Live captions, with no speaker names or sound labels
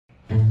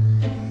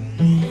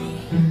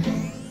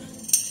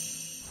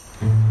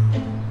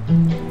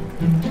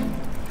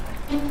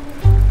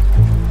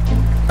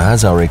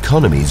As our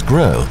economies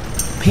grow,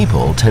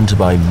 people tend to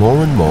buy more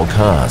and more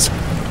cars.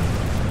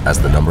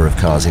 As the number of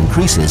cars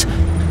increases,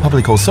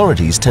 public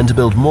authorities tend to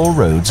build more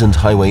roads and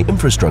highway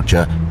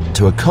infrastructure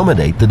to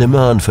accommodate the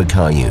demand for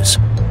car use,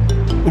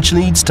 which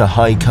leads to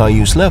high car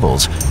use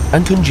levels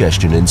and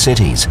congestion in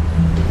cities,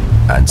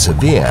 and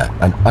severe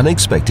and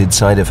unexpected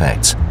side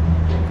effects.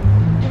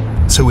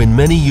 So in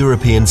many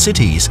European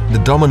cities,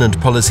 the dominant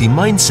policy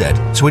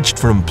mindset switched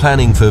from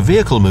planning for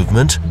vehicle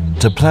movement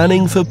to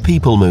planning for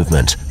people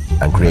movement,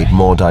 and create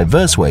more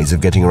diverse ways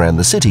of getting around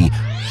the city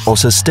or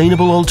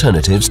sustainable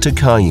alternatives to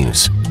car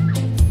use.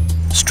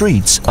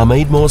 Streets are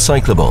made more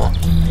cyclable,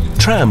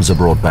 trams are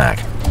brought back,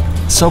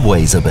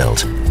 subways are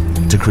built,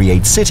 to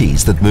create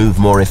cities that move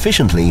more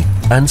efficiently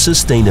and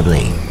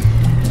sustainably.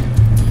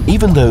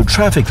 Even though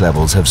traffic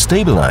levels have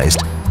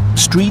stabilized,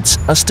 streets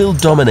are still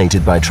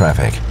dominated by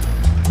traffic.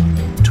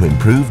 To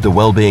improve the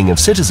well-being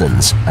of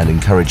citizens and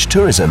encourage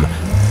tourism,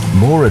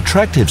 more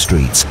attractive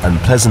streets and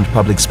pleasant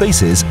public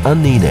spaces are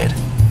needed.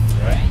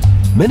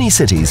 Many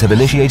cities have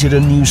initiated a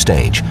new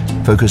stage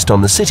focused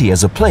on the city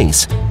as a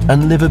place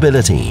and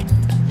livability,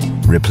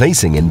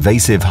 replacing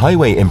invasive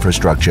highway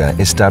infrastructure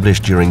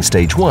established during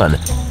Stage 1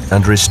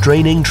 and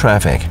restraining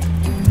traffic.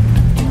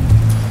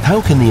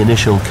 How can the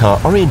initial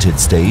car-oriented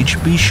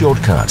stage be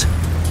shortcut?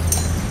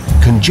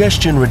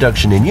 Congestion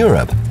reduction in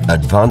Europe,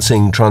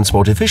 advancing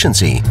transport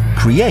efficiency,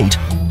 CREATE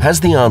has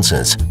the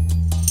answers.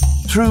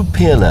 Through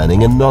peer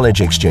learning and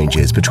knowledge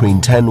exchanges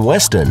between 10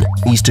 Western,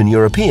 Eastern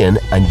European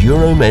and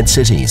EuroMed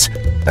cities,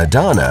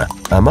 Adana,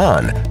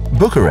 Amman,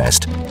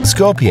 Bucharest,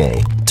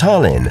 Skopje,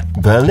 Tallinn,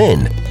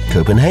 Berlin,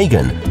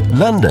 Copenhagen,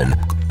 London,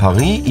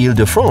 Paris,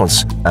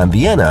 Île-de-France and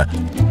Vienna,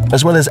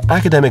 as well as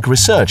academic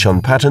research on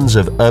patterns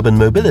of urban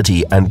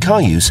mobility and car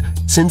use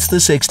since the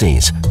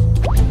 60s.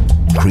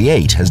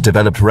 CREATE has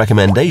developed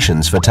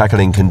recommendations for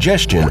tackling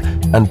congestion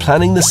and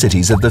planning the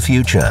cities of the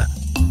future.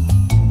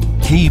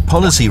 Key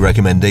policy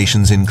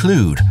recommendations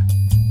include: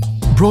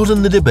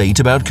 broaden the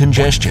debate about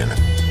congestion,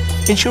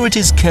 ensure it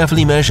is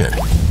carefully measured,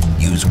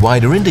 use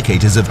wider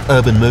indicators of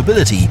urban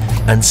mobility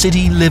and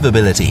city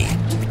livability,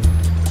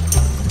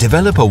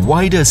 develop a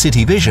wider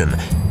city vision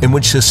in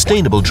which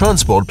sustainable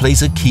transport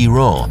plays a key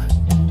role.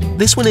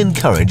 This will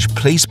encourage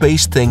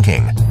place-based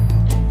thinking.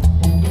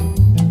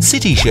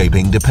 City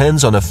shaping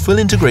depends on a full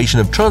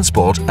integration of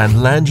transport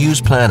and land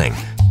use planning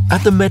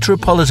at the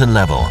metropolitan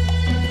level.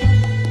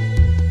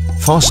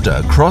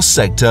 Foster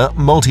cross-sector,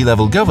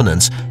 multi-level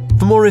governance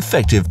for more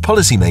effective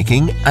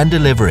policymaking and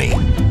delivery.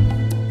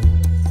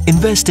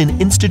 Invest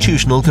in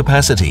institutional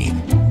capacity,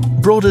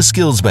 broader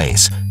skills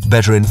base,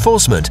 better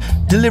enforcement,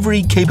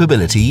 delivery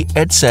capability,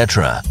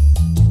 etc.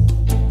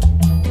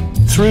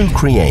 Through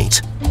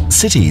CREATE,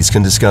 cities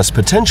can discuss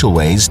potential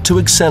ways to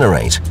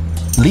accelerate,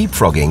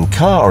 leapfrogging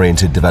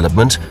car-oriented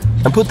development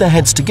and put their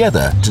heads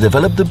together to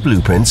develop the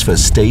blueprints for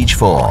Stage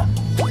 4.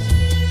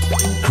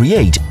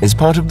 CREATE is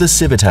part of the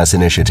Civitas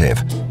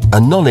initiative,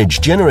 a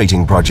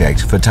knowledge-generating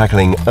project for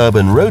tackling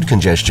urban road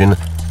congestion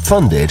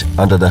funded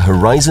under the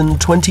Horizon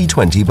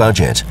 2020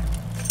 budget.